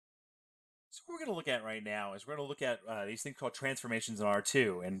So what we're going to look at right now is we're going to look at these things called transformations in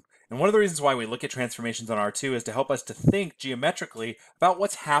R2. And one of the reasons why we look at transformations on R2 is to help us to think geometrically about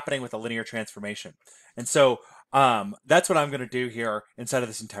what's happening with a linear transformation. And so that's what I'm going to do here inside of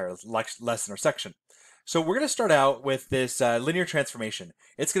this entire lesson or section. So we're going to start out with this linear transformation.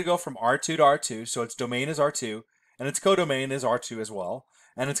 It's going to go from R2 to R2, so its domain is R2, and its codomain is R2 as well.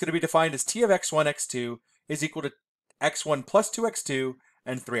 And it's going to be defined as T of x1, x2 is equal to x1 plus 2x2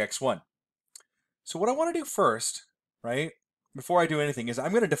 and 3x1. So what I want to do first, right, before I do anything, is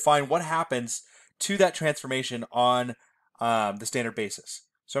I'm going to define what happens to that transformation on the standard basis.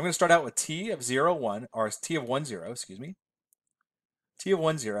 So I'm going to start out with t of 0, 1, or t of 1, 0, excuse me, t of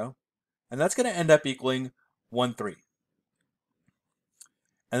 1, 0, and that's going to end up equaling 1, 3.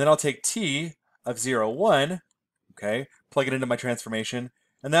 And then I'll take t of 0, 1, okay, plug it into my transformation,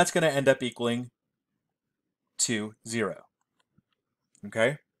 and that's going to end up equaling 2, 0,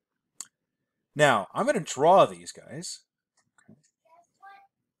 okay? Now, I'm going to draw these guys. Okay.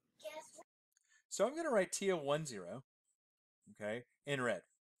 So I'm going to write t of 1, 0, okay, in red.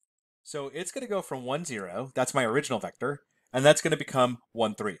 So it's going to go from 1, 0, that's my original vector, and that's going to become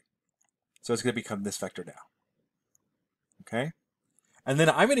 1, 3. So it's going to become this vector now. Okay? And then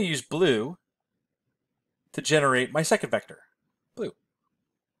I'm going to use blue to generate my second vector, blue.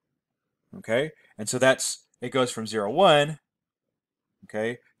 Okay? And so it goes from 0, 1,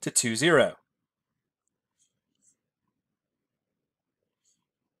 okay, to 2, 0.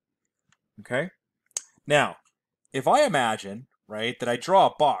 Okay? Now, if I imagine, right, that I draw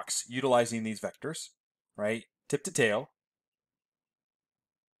a box utilizing these vectors, right, tip to tail,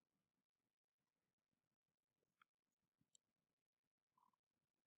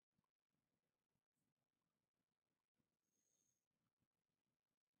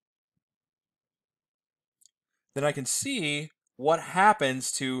 then I can see what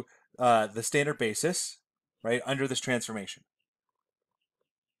happens to the standard basis, right, under this transformation.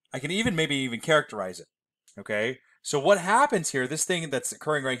 I can maybe even characterize it, okay? So what happens here, this thing that's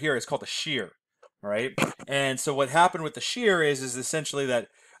occurring right here is called a shear, all right? And so what happened with the shear is essentially that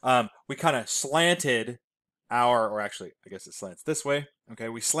we kind of slanted or actually, I guess it slants this way, okay?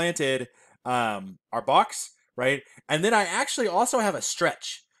 We slanted our box, right? And then I actually also have a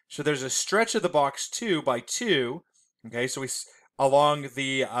stretch. So there's a stretch of the box 2 by 2, okay? So along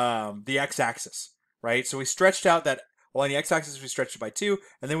the x-axis, right? So we stretched out that along the x-axis, we stretched it by 2,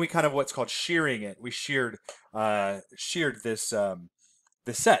 and then we kind of what's called shearing it. We sheared this this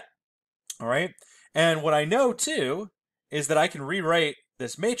set. All right, and what I know too is that I can rewrite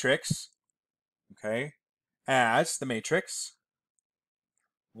this matrix, okay, as the matrix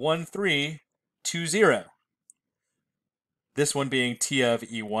 1, 3, 2, 0. This one being T of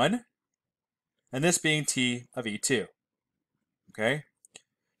E1, and this being T of E2. Okay,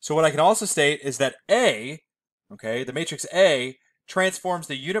 so what I can also state is that A, okay, the matrix A transforms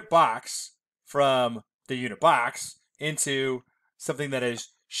the unit box from the unit box into something that is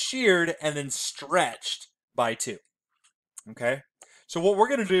sheared and then stretched by 2. Okay, so what we're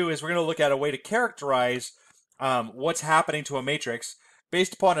going to do is we're going to look at a way to characterize what's happening to a matrix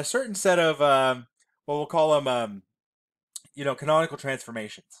based upon a certain set of what we'll call them, canonical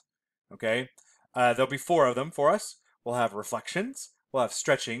transformations. Okay, there'll be 4 of them for us. We'll have reflections, we'll have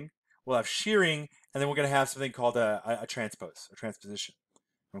stretching, we'll have shearing, and then we're going to have something called a transpose, a transposition.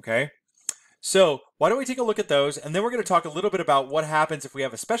 Okay, so why don't we take a look at those, and then we're going to talk a little bit about what happens if we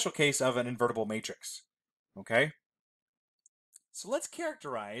have a special case of an invertible matrix. Okay, so let's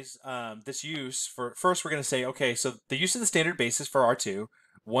characterize this use. First, we're going to say, okay, so the use of the standard basis for R2,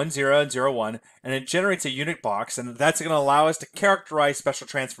 1, 0, and 0, 1, and it generates a unit box, and that's going to allow us to characterize special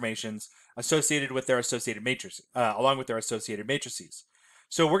transformations associated with their associated matrices, along with their associated matrices.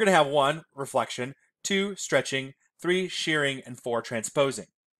 So we're going to have 1, reflection, 2, stretching, 3, shearing, and 4, transposing.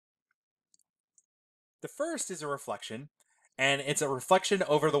 The first is a reflection, and it's a reflection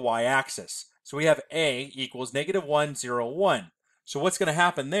over the y-axis. So we have A equals -1, 0, 1. So what's going to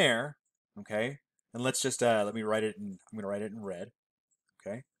happen there, okay, and let's just, let me write it, I'm going to write it in red,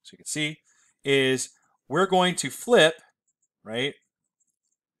 okay, so you can see, is we're going to flip, right,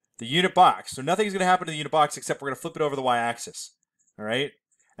 the unit box. So nothing's going to happen to the unit box except we're going to flip it over the y-axis, all right?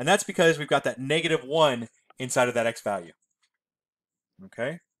 And that's because we've got that -1 inside of that x value,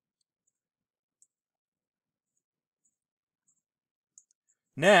 okay?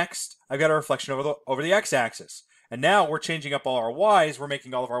 Next, I've got a reflection over the x-axis. And now we're changing up all our y's. We're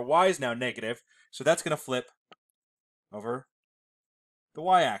making all of our y's now negative. So that's going to flip over the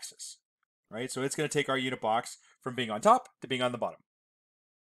y-axis, right? So it's going to take our unit box from being on top to being on the bottom,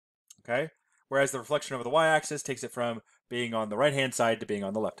 okay? Whereas the reflection over the y-axis takes it from being on the right-hand side to being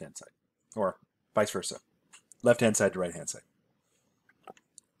on the left-hand side. or vice versa, left-hand side to right-hand side.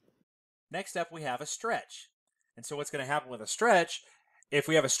 Next up, we have a stretch. And so what's going to happen with a stretch, if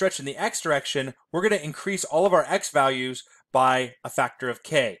we have a stretch in the x direction, we're going to increase all of our x values by a factor of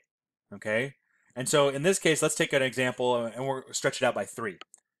k, okay? And so in this case, let's take an example and we'll stretch it out by 3,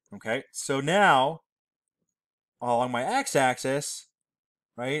 okay? So now, along my x-axis,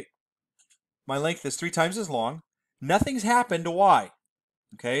 right, my length is 3 times as long. Nothing's happened to y,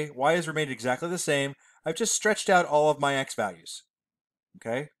 okay? Y has remained exactly the same. I've just stretched out all of my x values,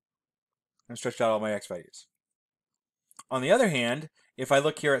 okay? I've stretched out all my x values. On the other hand, if I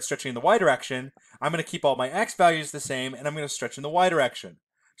look here at stretching in the y direction, I'm going to keep all my x values the same, and I'm going to stretch in the y direction.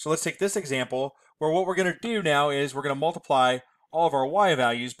 So let's take this example, where what we're going to do now is we're going to multiply all of our y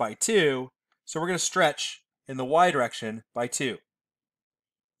values by 2, so we're going to stretch in the y direction by 2.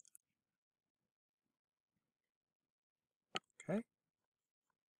 Okay,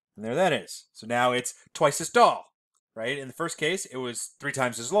 and there that is. So now it's twice as tall, right? In the first case, it was 3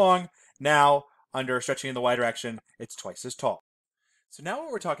 times as long. Now, under stretching in the y direction, it's twice as tall. So now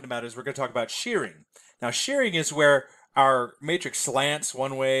what we're talking about is we're going to talk about shearing. Now shearing is where our matrix slants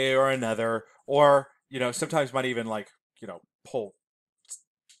one way or another, or sometimes might even pull,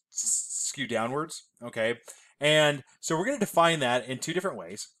 skew downwards. Okay, and so we're going to define that in 2 different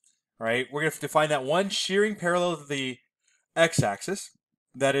ways. All right, we're going to define that one shearing parallel to the x-axis.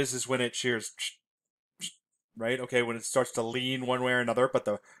 That is when it shears, right? Okay, when it starts to lean one way or another, but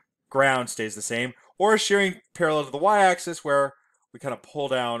the ground stays the same, or shearing parallel to the y-axis where we kind of pull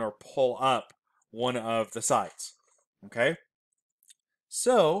down or pull up one of the sides. Okay?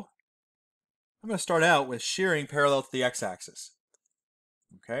 So, I'm going to start out with shearing parallel to the x-axis.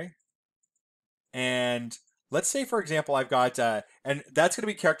 Okay? And let's say, for example, I've got, and that's going to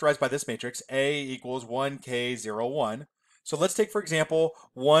be characterized by this matrix, A equals 1k 0 1. So let's take, for example,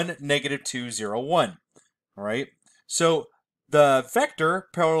 1 negative 2 0 1. All right? So the vector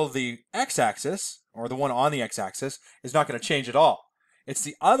parallel to the x-axis, or the one on the x-axis, is not going to change at all. It's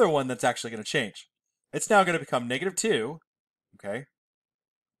the other one that's actually going to change. It's now going to become negative 2, okay?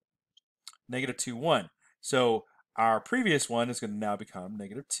 Negative 2, 1. So our previous one is going to now become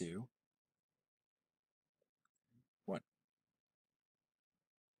negative 2, 1.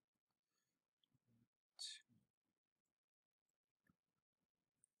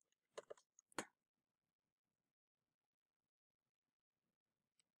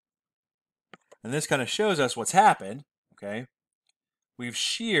 And this kind of shows us what's happened, okay? We've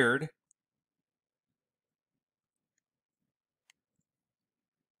sheared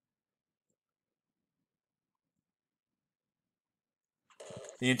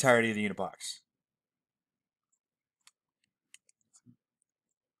the entirety of the unit box.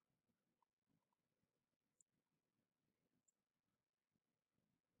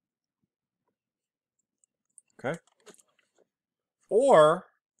 Okay?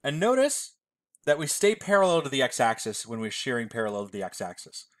 And notice that we stay parallel to the x-axis when we're shearing parallel to the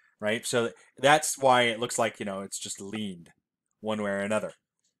x-axis, right? So that's why it looks like, it's just leaned one way or another,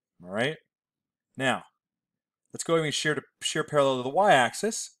 all right? Now, let's go ahead and shear parallel to the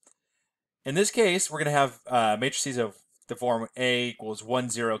y-axis. In this case, we're going to have matrices of the form A equals 1,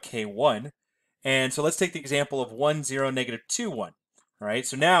 0, k 1. And so let's take the example of 1, 0, negative 2, 1. All right,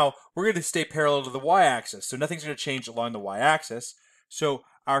 so now we're going to stay parallel to the y-axis. So nothing's going to change along the y-axis. So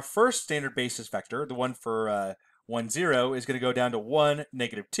our first standard basis vector, the one for 1, 0, is going to go down to 1,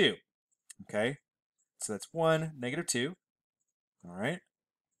 negative 2. Okay, so that's 1, negative 2. All right.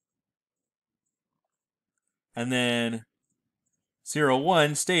 And then 0,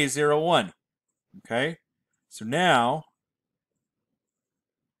 1 stays 0, 1. Okay, so now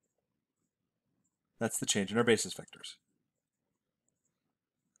that's the change in our basis vectors.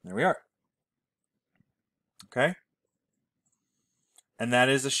 There we are. Okay? And that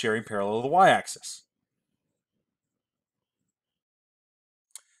is a shearing parallel to the y-axis.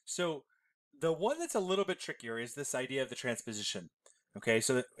 So the one that's a little bit trickier is this idea of the transposition. Okay,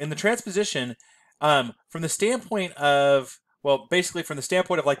 so in the transposition, from the standpoint of, well, basically from the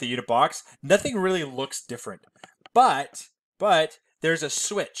standpoint of like the unit box, nothing really looks different. But there's a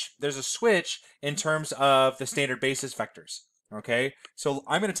switch. There's a switch in terms of the standard basis vectors. Okay, so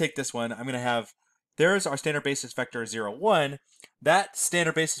I'm going to take this one. I'm going to have, there's our standard basis vector 0, 1. That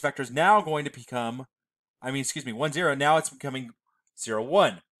standard basis vector is now going to become, 1, 0. Now it's becoming 0,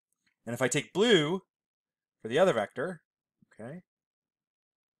 1. And if I take blue for the other vector, okay,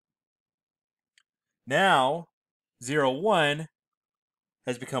 now 0, 1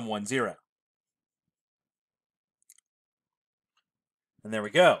 has become 1, 0. And there we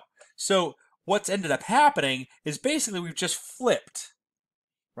go. So what's ended up happening is basically we've just flipped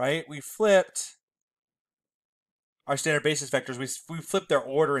right? We flipped our standard basis vectors. We flipped their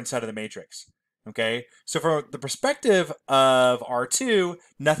order inside of the matrix. Okay, so from the perspective of R2,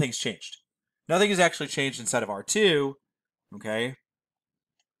 nothing's changed. Nothing has actually changed inside of R2. Okay,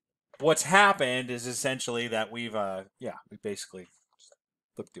 what's happened is essentially that we basically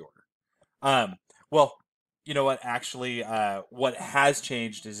flipped the order. Well, you know what? Actually, what has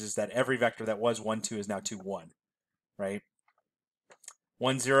changed is that every vector that was 1, 2 is now 2, 1, right?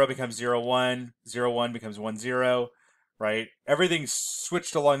 1, 0 becomes 0, 1, 0, 1 becomes 1, 0, right? Everything's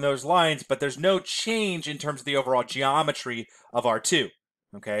switched along those lines, but there's no change in terms of the overall geometry of R2,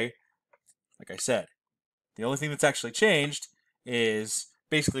 okay? Like I said, the only thing that's actually changed is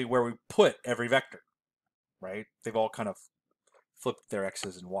basically where we put every vector, right? They've all kind of flipped their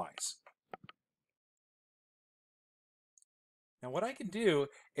x's and y's. Now what I can do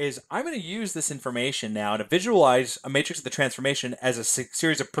is I'm going to use this information now to visualize a matrix of the transformation as a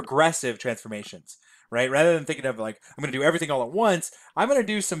series of progressive transformations, right? Rather than thinking of like, I'm going to do everything all at once, I'm going to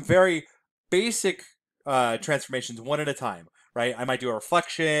do some very basic transformations one at a time, right? I might do a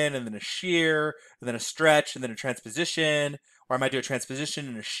reflection and then a shear and then a stretch and then a transposition, or I might do a transposition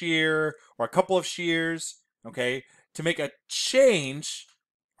and a shear or a couple of shears, okay? To make a change,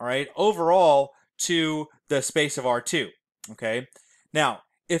 all right, overall to the space of R2. Okay. Now,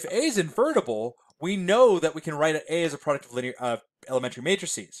 if A is invertible, we know that we can write A as a product of linear elementary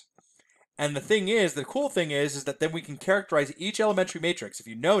matrices. And the cool thing is that then we can characterize each elementary matrix. If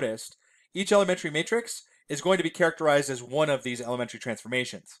you noticed, each elementary matrix is going to be characterized as one of these elementary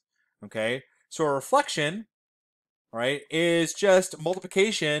transformations. Okay. So a reflection, all right, is just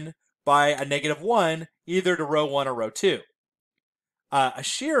multiplication by a -1, either to row 1 or row 2. A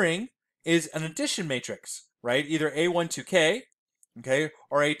shearing is an addition matrix, right? Either A1 2K, okay,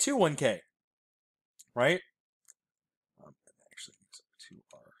 or A2 1K, right? Actually,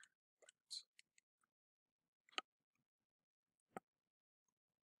 2R.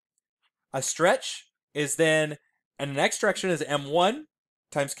 A stretch is then, and the next direction is M1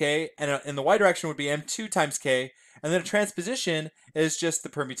 times K, and in the y direction would be M2 times K, and then a transposition is just the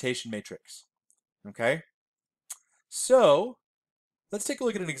permutation matrix, okay? So let's take a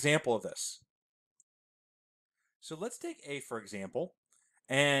look at an example of this. So let's take A for example,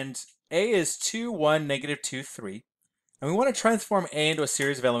 and A is 2, 1, -2, 3. And we want to transform A into a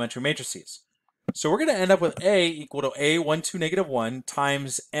series of elementary matrices. So we're going to end up with A equal to A1, 2, -1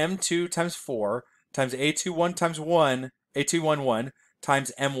 times M2 times 4 times A2, 1 times 1, A2, 1, 1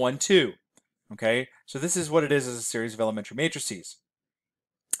 times M1, 2. Okay, so this is what it is as a series of elementary matrices.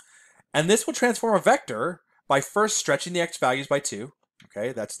 And this will transform a vector by first stretching the x values by 2.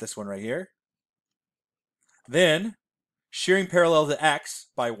 Okay, that's this one right here. Then shearing parallel to x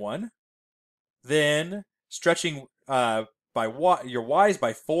by 1. Then stretching by your y's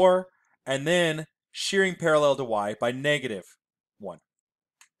by 4, and then shearing parallel to y by -1.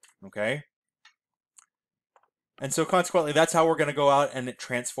 Okay? And so consequently, that's how we're going to go out and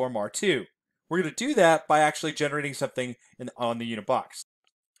transform R2. We're going to do that by actually generating something on the unit box.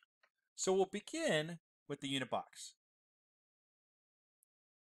 So we'll begin with the unit box.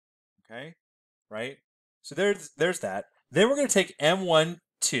 Okay? Right? So there's that. Then we're going to take M1,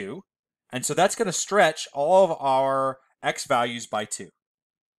 2, and so that's going to stretch all of our x values by 2.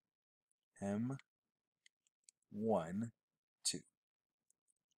 M1, 2.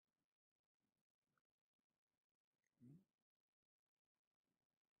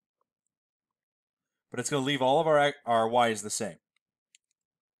 But it's going to leave all of our y's the same.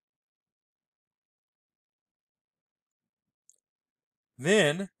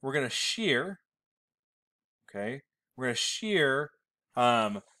 Then we're going to shear, okay? We're going to shear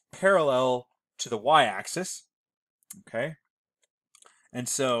parallel to the y-axis, okay? And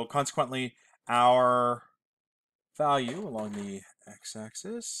so consequently, our value along the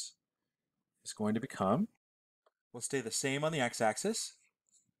x-axis is going to become, will stay the same on the x-axis.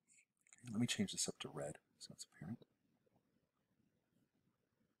 Let me change this up to red so it's apparent.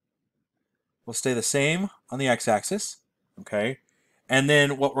 Will stay the same on the x-axis, okay? And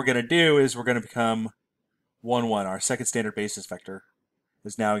then what we're going to do is we're going to become 1, 1. Our second standard basis vector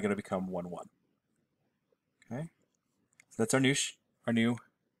is now going to become 1, 1. Okay, so that's our new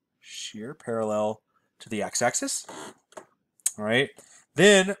shear parallel to the x-axis. All right.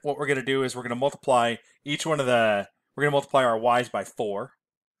 Then what we're going to do is we're going to multiply each one of the. We're going to multiply our y's by 4.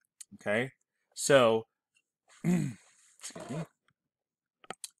 Okay. So excuse me.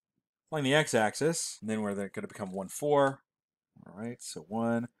 Along the x-axis, and then we're going to become 1, 4. All right. So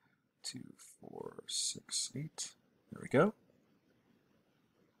 1, 2, 4, 6, 8. There we go.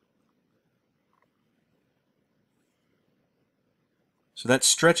 So that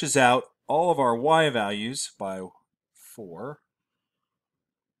stretches out all of our y values by 4.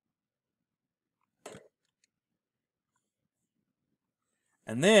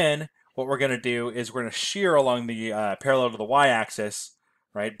 And then what we're going to do is we're going to shear along the parallel to the y-axis,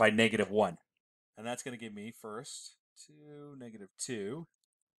 right, by -1. And that's going to give me first 2, -2.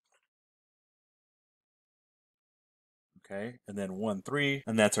 Okay, and then 1, 3,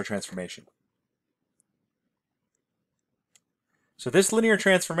 and that's our transformation. So this linear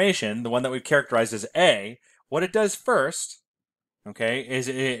transformation, the one that we've characterized as A, what it does first, okay, is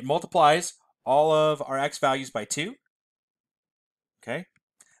it multiplies all of our x values by 2. Okay,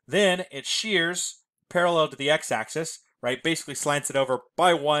 then it shears parallel to the x-axis, right? Basically slants it over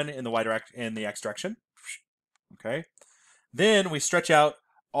by 1 in the y direction, in the x direction. Okay, then we stretch out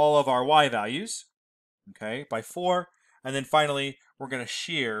all of our y values, okay, by 4, and then finally we're going to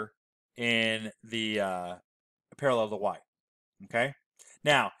shear in the parallel of the y. Okay.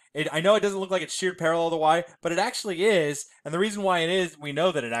 Now, I know it doesn't look like it's sheared parallel to y, but it actually is, and the reason why it is, we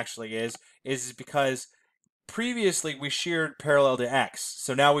know that it actually is because previously we sheared parallel to x.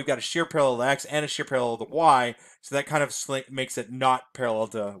 So now we've got a shear parallel to x and a shear parallel to y, so that kind of makes it not parallel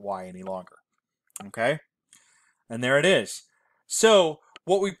to y any longer. Okay? And there it is. So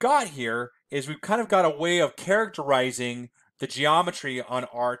what we've got here is we've kind of got a way of characterizing the geometry on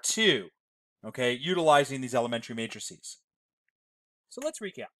R2, okay, utilizing these elementary matrices. So let's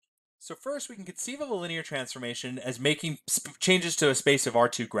recap. So first, we can conceive of a linear transformation as making changes to a space of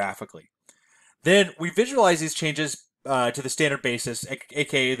R2 graphically. Then we visualize these changes to the standard basis,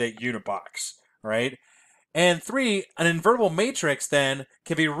 aka the unit box, right? And 3, an invertible matrix then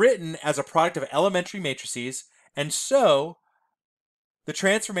can be written as a product of elementary matrices, and so the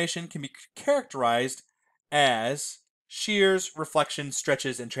transformation can be characterized as shears, reflections,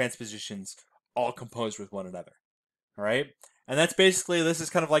 stretches, and transpositions all composed with one another. All right? And that's basically, this is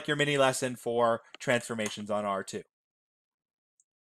kind of like your mini lesson for transformations on R2.